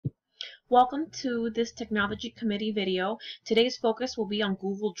Welcome to this Technology Committee video. Today's focus will be on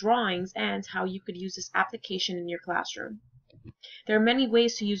Google Drawings and how you could use this application in your classroom. There are many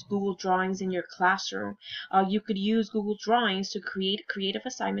ways to use Google Drawings in your classroom. You could use Google Drawings to create creative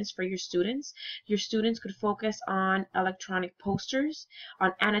assignments for your students. Your students could focus on electronic posters,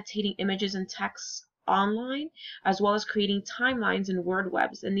 on annotating images and texts online, as well as creating timelines and word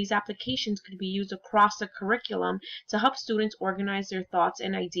webs. And these applications could be used across the curriculum to help students organize their thoughts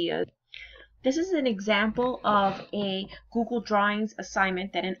and ideas. This is an example of a Google Drawings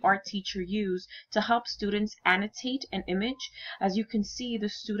assignment that an art teacher used to help students annotate an image. As you can see, the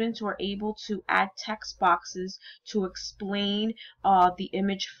students were able to add text boxes to explain the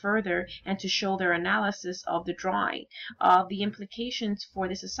image further and to show their analysis of the drawing. The implications for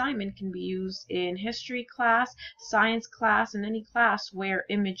this assignment can be used in history class, science class, and any class where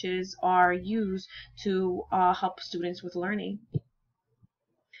images are used to help students with learning.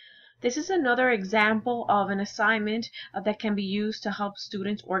 This is another example of an assignment that can be used to help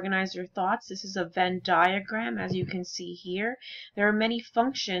students organize their thoughts. This is a Venn diagram, as you can see here. There are many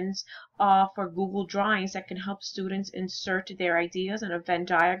functions for Google Drawings that can help students insert their ideas in a Venn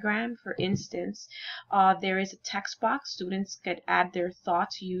diagram. For instance, there is a text box. Students could add their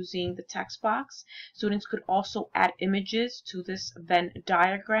thoughts using the text box. Students could also add images to this Venn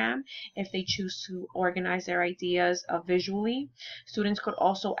diagram if they choose to organize their ideas visually. Students could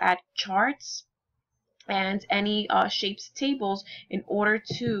also add charts and any shapes tables in order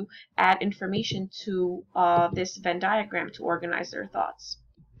to add information to this Venn diagram to organize their thoughts.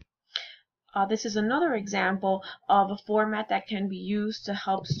 This is another example of a format that can be used to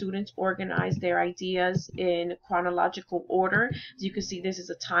help students organize their ideas in chronological order. As you can see, this is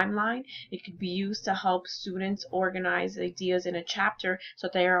a timeline. It could be used to help students organize ideas in a chapter so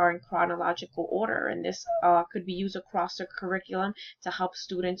they are in chronological order, and this could be used across the curriculum to help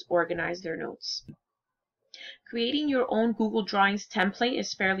students organize their notes. Creating your own Google Drawings template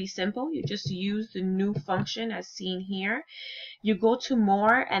is fairly simple. You just use the new function as seen here. You go to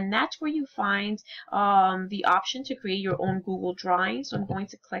more, and that's where you find the option to create your own Google Drawings. So I'm going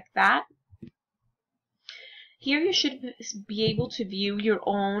to click that. Here you should be able to view your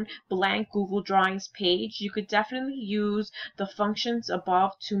own blank Google Drawings page. You could definitely use the functions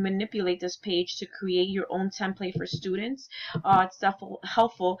above to manipulate this page to create your own template for students. It's definitely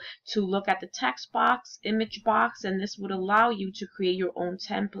helpful to look at the text box, image box, and this would allow you to create your own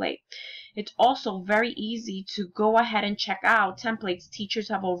template. It's also very easy to go ahead and check out templates teachers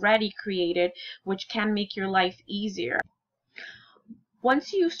have already created, which can make your life easier.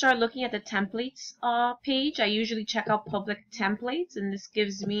 Once you start looking at the templates page, I usually check out public templates, and this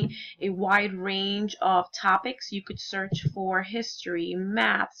gives me a wide range of topics. You could search for history,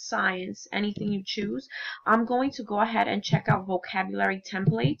 math, science, anything you choose. I'm going to go ahead and check out vocabulary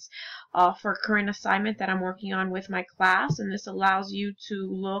templates for a current assignment that I'm working on with my class, and this allows you to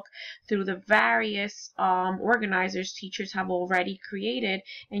look through the various organizers teachers have already created,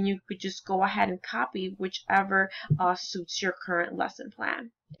 and you could just go ahead and copy whichever suits your current lesson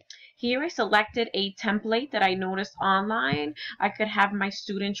plan. Here I selected a template that I noticed online. I could have my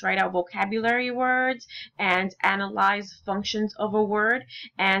students write out vocabulary words and analyze functions of a word,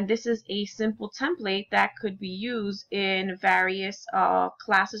 and this is a simple template that could be used in various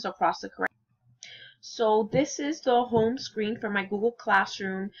classes across the curriculum. So this is the home screen for my Google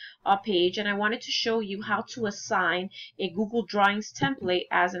Classroom page, and I wanted to show you how to assign a Google Drawings template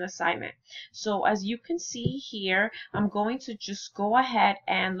as an assignment. So as you can see here, I'm going to just go ahead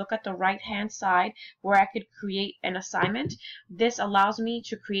and look at the right hand side where I could create an assignment. This allows me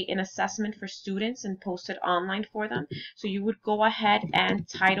to create an assessment for students and post it online for them. So you would go ahead and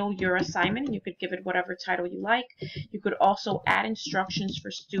title your assignment, and you could give it whatever title you like. You could also add instructions for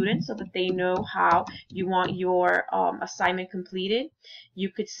students so that they know how you want your assignment completed. You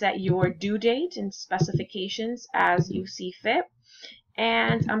could set your due date and specifications as you see fit.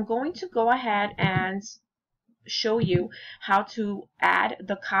 And I'm going to go ahead and show you how to add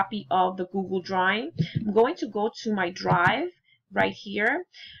the copy of the Google Drawing. I'm going to go to my drive right here.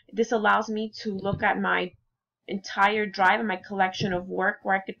 This allows me to look at my entire drive and my collection of work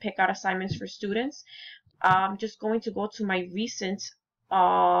where I could pick out assignments for students. I'm just going to go to my recent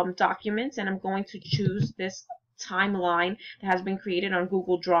documents, and I'm going to choose this timeline that has been created on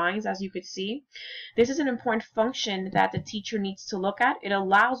Google Drawings. As you could see, this is an important function that the teacher needs to look at. It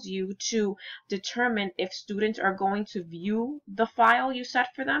allows you to determine if students are going to view the file you set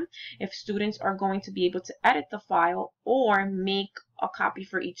for them, if students are going to be able to edit the file, or make a copy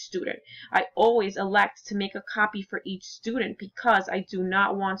for each student. I always elect to make a copy for each student because I do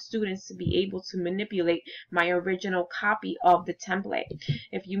not want students to be able to manipulate my original copy of the template.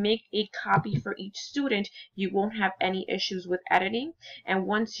 If you make a copy for each student, you won't have any issues with editing, and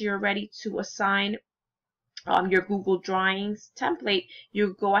once you're ready to assign your Google Drawings template,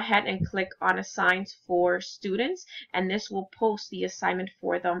 you go ahead and click on Assign for Students, and this will post the assignment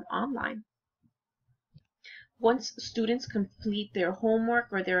for them online. Once students complete their homework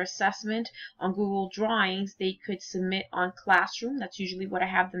or their assessment on Google Drawings, they could submit on Classroom. That's usually what I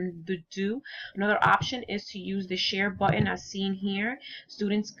have them do. Another option is to use the share button as seen here.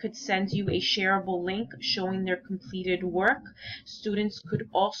 Students could send you a shareable link showing their completed work. Students could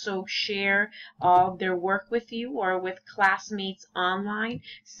also share their work with you or with classmates online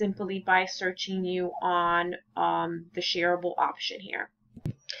simply by searching you on the shareable option here.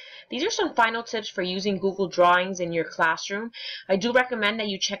 These are some final tips for using Google Drawings in your classroom. I do recommend that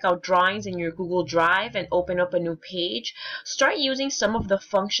you check out Drawings in your Google Drive and open up a new page. Start using some of the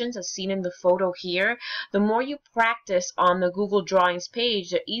functions as seen in the photo here. The more you practice on the Google Drawings page,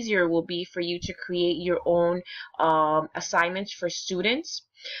 the easier it will be for you to create your own assignments for students.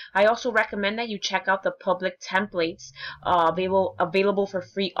 I also recommend that you check out the public templates available for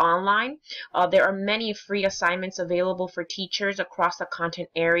free online. There are many free assignments available for teachers across the content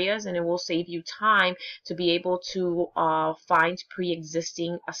areas, and it will save you time to be able to find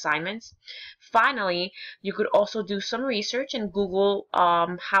pre-existing assignments. Finally, you could also do some research and Google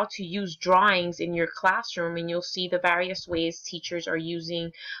how to use drawings in your classroom, and you'll see the various ways teachers are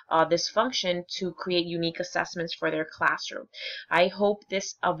using this function to create unique assessments for their classroom. I hope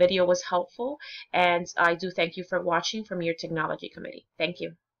this video was helpful, and I do thank you for watching from your Technology Committee. Thank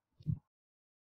you.